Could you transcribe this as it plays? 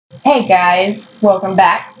Hey guys, welcome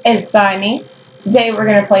back. It's Simon. Today we're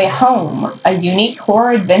going to play Home, a unique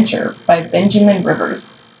horror adventure by Benjamin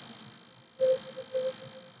Rivers.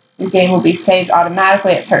 The game will be saved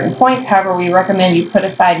automatically at certain points, however we recommend you put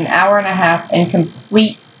aside an hour and a half and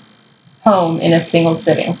complete Home in a single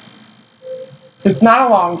sitting. So it's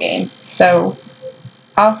not a long game, so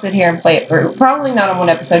I'll sit here and play it through. Probably not on one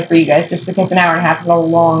episode for you guys, just because an hour and a half is a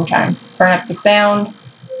long time. Turn up the sound,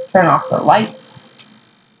 turn off the lights.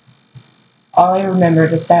 All I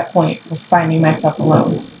remembered at that point was finding myself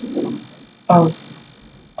alone. Oh,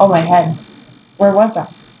 my head. Where was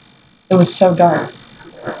I? It was so dark.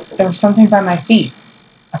 There was something by my feet.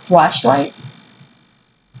 A flashlight?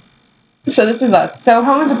 So this is us. So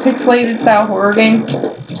Home is a pixelated style horror game.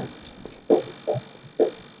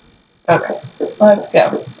 Okay, let's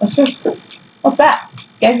go. What's that?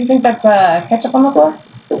 Guys, you think that's ketchup on the floor?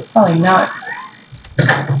 Probably not.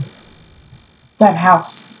 That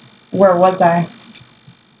house. Where was I?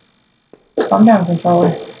 Calm down,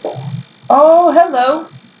 controller. Oh, hello.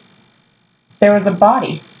 There was a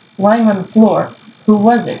body lying on the floor. Who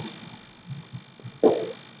was it?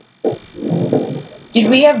 Did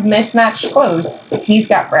we have mismatched clothes? If he's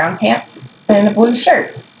got brown pants and a blue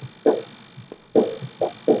shirt.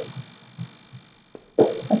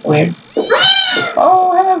 That's weird.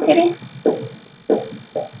 Oh, hello, kitty.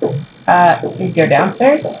 You go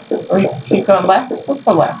downstairs? Or you keep going left? Let's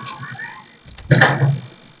go left.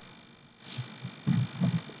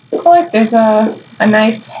 Oh, look, there's a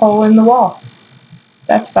nice hole in the wall.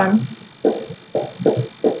 That's fun.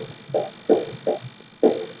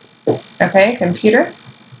 Okay, computer.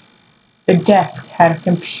 The desk had a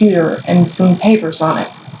computer and some papers on it.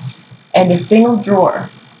 And a single drawer.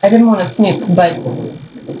 I didn't want to snoop, but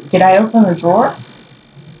did I open the drawer?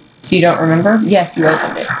 So you don't remember? Yes, you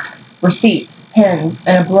opened it. Receipts, pens,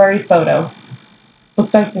 and a blurry photo.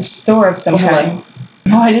 Looked like the store of some kind.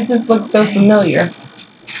 Why did this look so familiar?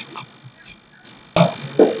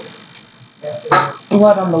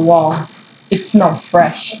 Blood on the wall. It smelled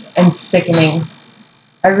fresh and sickening.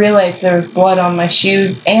 I realized there was blood on my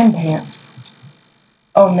shoes and pants.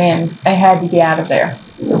 Oh man, I had to get out of there.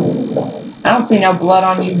 I don't see no blood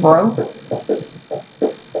on you, bro.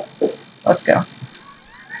 Let's go.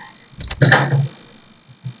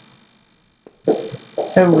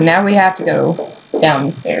 So now we have to go down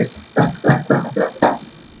the stairs.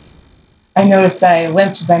 I noticed that I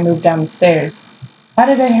limped as I moved down the stairs. How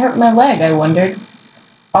did I hurt my leg, I wondered.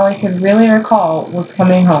 All I could really recall was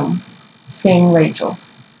coming home, seeing Rachel.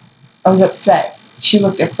 I was upset. She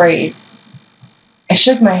looked afraid. I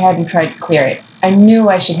shook my head and tried to clear it. I knew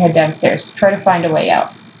I should head downstairs, try to find a way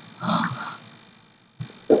out.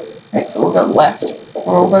 Alright, so we'll go left.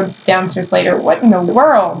 Or we'll go downstairs later. What in the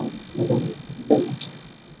world?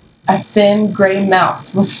 A thin, gray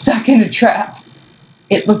mouse was stuck in a trap.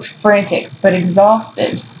 It looked frantic, but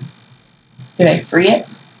exhausted. Did I free it?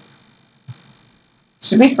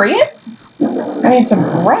 Should we free it? I mean, it's a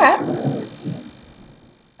rat.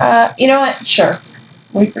 You know what? Sure.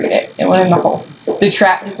 We freed it. It went in the hole. The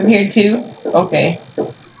trap disappeared too? Okay.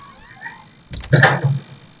 A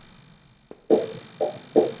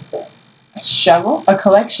shovel? A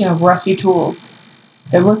collection of rusty tools.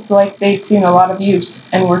 They looked like they'd seen a lot of use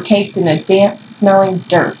and were caked in a damp, smelling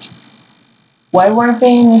dirt. Why weren't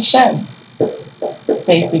they in the shed?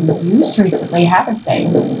 They've been used recently, haven't they?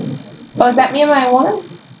 Oh, is that me and my woman?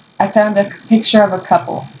 I found a picture of a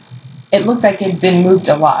couple. It looked like it'd been moved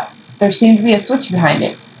a lot. There seemed to be a switch behind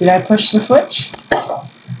it. Did I push the switch?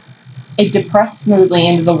 It depressed smoothly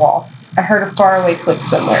into the wall. I heard a faraway click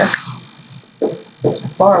somewhere. A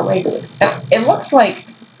faraway click. It looks like...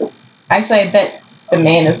 Actually, I bet the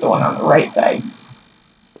man is the one on the right side.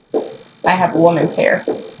 I have a woman's hair.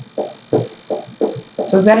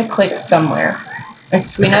 So we've got to click somewhere.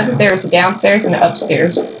 So we know that there's a downstairs and an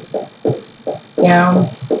upstairs. Down,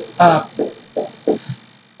 up.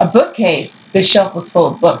 A bookcase. The shelf was full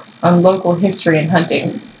of books on local history and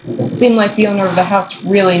hunting. It seemed like the owner of the house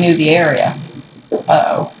really knew the area.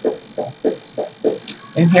 Uh-oh.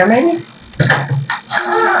 In here, maybe?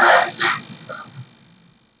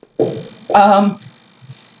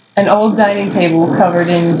 An old dining table covered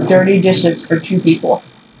in dirty dishes for 2 people.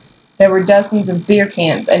 There were dozens of beer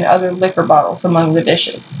cans and other liquor bottles among the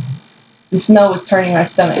dishes. The smell was turning my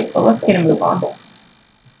stomach, but let's get a move on.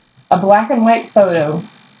 A black and white photo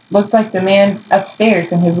looked like the man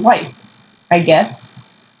upstairs and his wife, I guessed.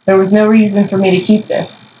 There was no reason for me to keep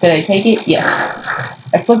this. Did I take it? Yes.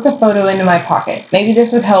 I flipped the photo into my pocket. Maybe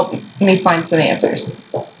this would help me find some answers.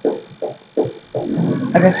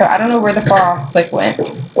 Okay, so I don't know where the far off click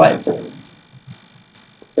was.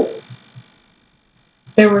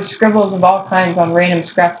 There were scribbles of all kinds on random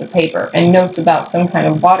scraps of paper and notes about some kind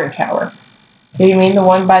of water tower. Do you mean the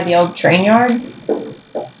one by the old train yard?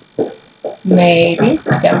 Maybe.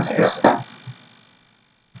 Downstairs.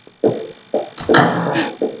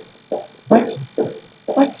 What?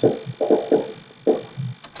 What?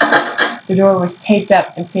 The door was taped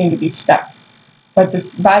up and seemed to be stuck. But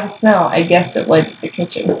by the smell, I guessed it led to the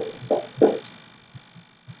kitchen.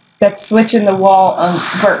 That switch in the wall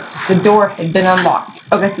worked. The door had been unlocked.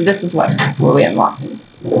 Okay, so this is where we unlocked it.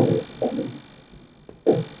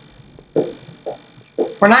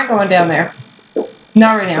 We're not going down there.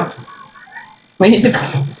 Not right now. We need to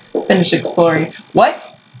finish exploring.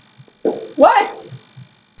 What? What?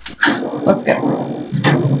 Let's go.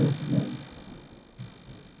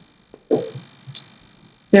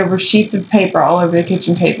 There were sheets of paper all over the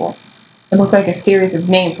kitchen table. It looked like a series of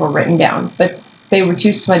names were written down, but they were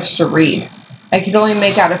too smudged to read. I could only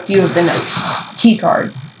make out a few of the notes.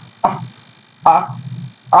 Keycard.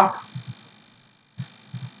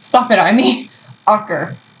 Stop it, I mean.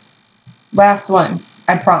 Ocker. Last one.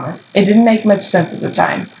 I promise. It didn't make much sense at the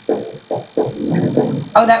time.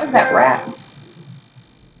 Oh, that was that rat.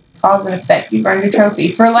 Cause and effect. You earned a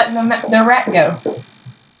trophy for letting the rat go.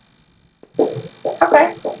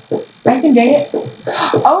 Okay. I can dig it.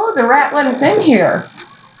 Oh, the rat let us in here.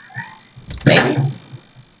 Maybe.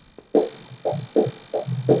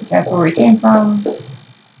 That's where we came from.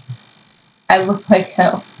 I looked like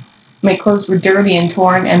hell. My clothes were dirty and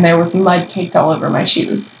torn, and there was mud caked all over my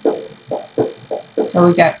shoes. So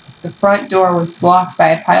we got, the front door was blocked by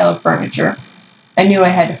a pile of furniture. I knew I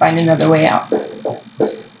had to find another way out.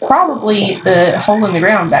 Probably the hole in the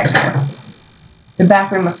ground back there. The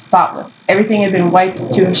bathroom was spotless. Everything had been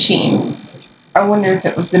wiped to a sheen. I wonder if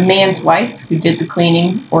it was the man's wife who did the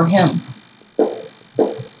cleaning, or him.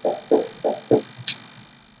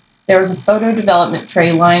 There was a photo development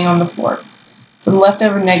tray lying on the floor. Some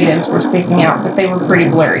leftover negatives were sticking out, but they were pretty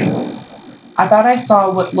blurry. I thought I saw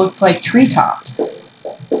what looked like treetops.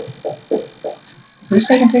 Who's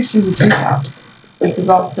taking pictures of treetops? This is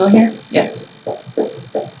all still here? Yes.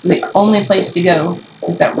 So the only place to go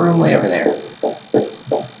is that room way over there.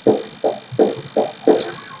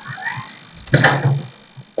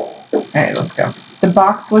 Alright, let's go. The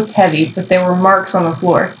box looked heavy, but there were marks on the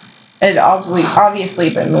floor. It had obviously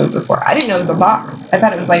been moved before. I didn't know it was a box. I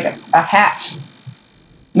thought it was like a hatch.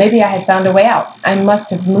 Maybe I had found a way out. I must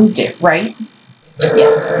have moved it, right?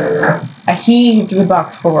 Yes. I heaved the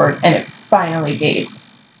box forward, and it finally gave.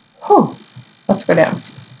 Whew. Let's go down.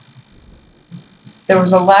 There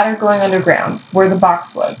was a ladder going underground, where the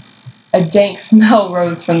box was. A dank smell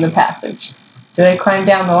rose from the passage. Did I climb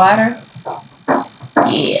down the ladder?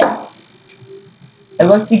 Yeah. I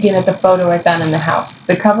looked again at the photo I found in the house.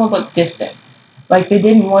 The couple looked distant, like they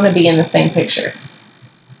didn't want to be in the same picture.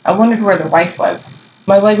 I wondered where the wife was.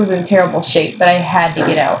 My leg was in terrible shape, but I had to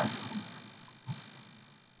get out.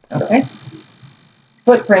 Okay.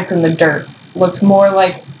 Footprints in the dirt looked more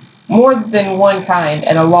than one kind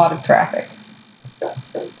and a lot of traffic.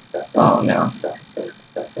 Oh no.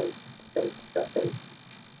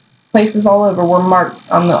 Places all over were marked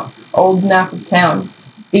on the old map of town.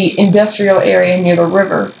 The industrial area near the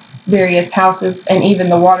river, various houses, and even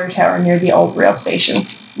the water tower near the old rail station.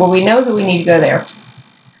 Well, we know that we need to go there.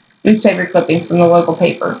 Newspaper clippings from the local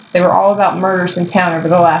paper. They were all about murders in town over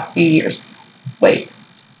the last few years. Wait.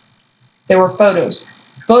 There were photos.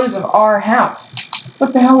 Photos of our house.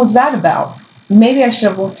 What the hell was that about? Maybe I should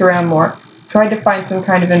have looked around more. Tried to find some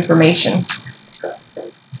kind of information.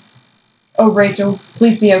 Oh, Rachel,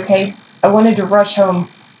 please be okay. I wanted to rush home,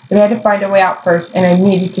 but I had to find a way out first, and I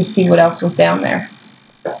needed to see what else was down there.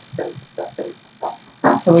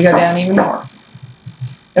 So we go down even more.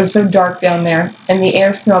 It was so dark down there, and the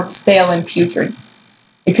air smelled stale and putrid.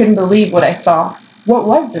 I couldn't believe what I saw. What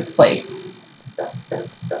was this place?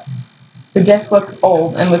 The desk looked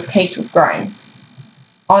old and was caked with grime.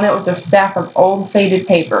 On it was a stack of old faded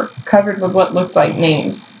paper, covered with what looked like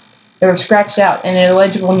names. They were scratched out, and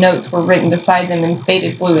illegible notes were written beside them in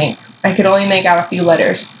faded blue ink. I could only make out a few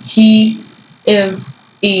letters. He, if,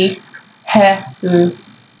 e, he,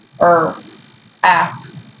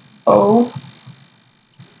 af, o,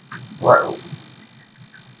 ro.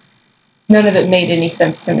 None of it made any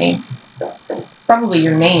sense to me. It's probably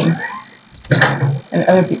your name and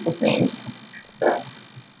other people's names.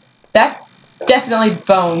 That's definitely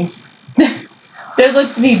bones. There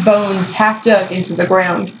looked to be bones half dug into the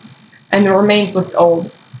ground, and the remains looked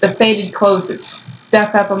old. The faded clothes that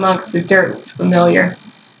stuck up amongst the dirt looked familiar.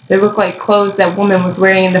 They looked like clothes that woman was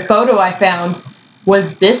wearing in the photo I found.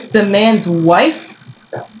 Was this the man's wife?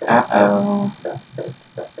 Uh-oh.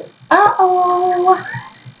 Uh-oh!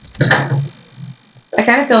 I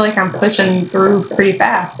kind of feel like I'm pushing through pretty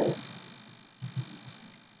fast.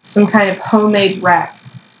 Some kind of homemade rack,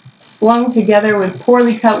 slung together with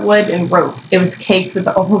poorly cut wood and rope. It was caked with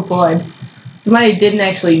old blood. Somebody didn't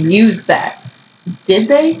actually use that, did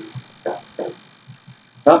they?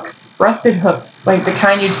 Hooks, rusted hooks, like the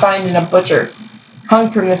kind you'd find in a butcher,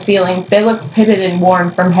 hung from the ceiling. They looked pitted and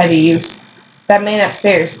worn from heavy use. That man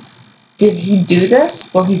upstairs, did he do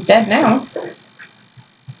this? Well, he's dead now.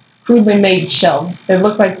 Crudely made shelves. They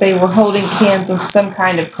looked like they were holding cans of some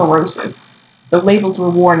kind of corrosive. The labels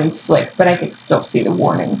were worn and slick, but I could still see the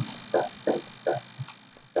warnings.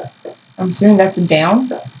 I'm assuming that's a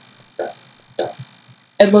down.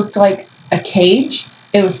 It looked like a cage.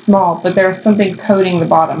 It was small, but there was something coating the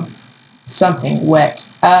bottom. Something wet.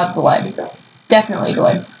 Blood. Definitely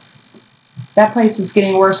blood. That place was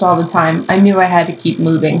getting worse all the time. I knew I had to keep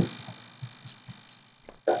moving.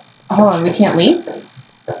 Hold on, we can't leave?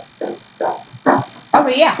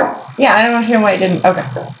 Okay, yeah. Yeah, I don't understand why it didn't. Okay.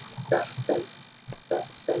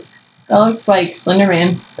 That looks like Slender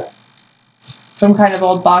Man. Some kind of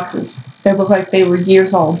old boxes. They look like they were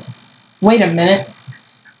years old. Wait a minute.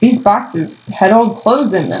 These boxes had old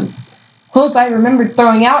clothes in them. Clothes I remembered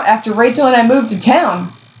throwing out after Rachel and I moved to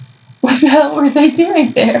town. What the hell were they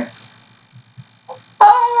doing there?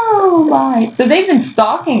 Oh my. So they've been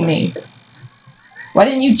stalking me. Why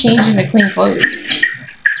didn't you change into clean clothes?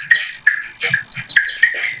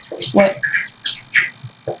 What?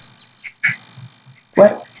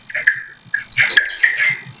 What?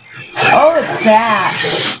 Oh, it's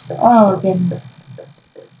that. Oh, goodness.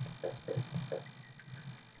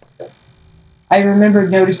 I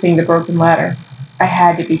remembered noticing the broken ladder. I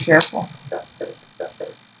had to be careful.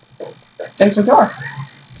 There's a door.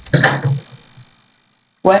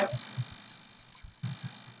 What?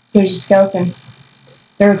 There's a skeleton.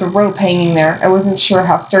 There was a rope hanging there. I wasn't sure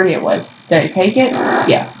how sturdy it was. Did I take it?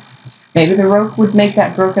 Yes. Maybe the rope would make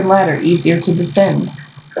that broken ladder easier to descend.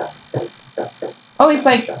 Oh, he's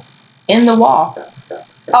like in the wall.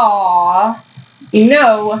 Aww. You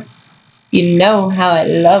know how I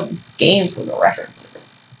love games with the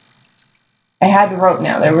references. I had the rope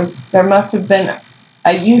now. There must have been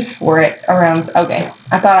a use for it around. Okay,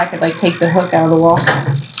 I thought I could like take the hook out of the wall.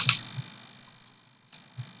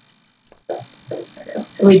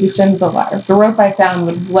 So we descended the ladder. The rope I found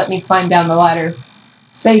would let me climb down the ladder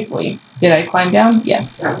safely. Did I climb down?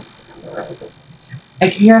 Yes. I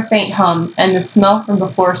could hear a faint hum, and the smell from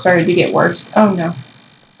before started to get worse. Oh no.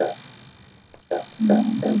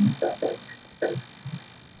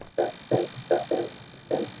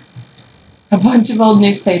 A bunch of old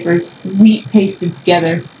newspapers, wheat pasted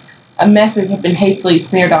together. A message had been hastily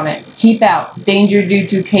smeared on it. Keep out. Danger due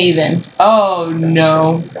to cave-in. Oh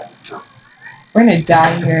no. We're gonna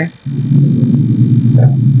die here.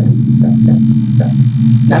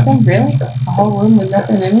 Nothing? Really? A whole room with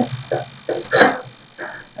nothing in it?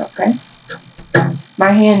 Okay.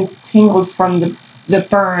 My hands tingled from the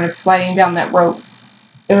burn of sliding down that rope.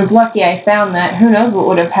 It was lucky I found that. Who knows what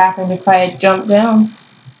would have happened if I had jumped down.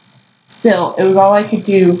 Still, it was all I could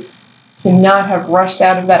do to not have rushed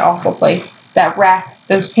out of that awful place. That rack,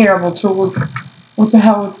 those terrible tools. What the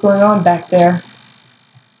hell was going on back there?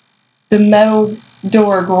 The metal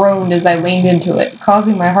door groaned as I leaned into it,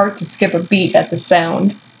 causing my heart to skip a beat at the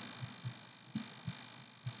sound.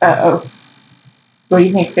 Uh-oh. What do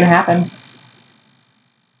you think's gonna happen?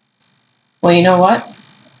 Well, you know what?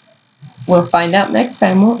 We'll find out next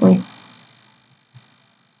time, won't we?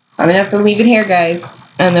 I'm gonna have to leave it here, guys,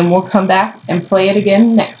 and then we'll come back and play it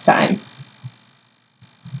again next time.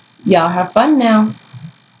 Y'all have fun now.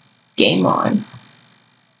 Game on.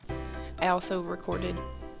 I also recorded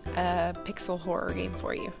a pixel horror game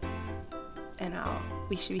for you, and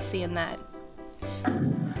we should be seeing that.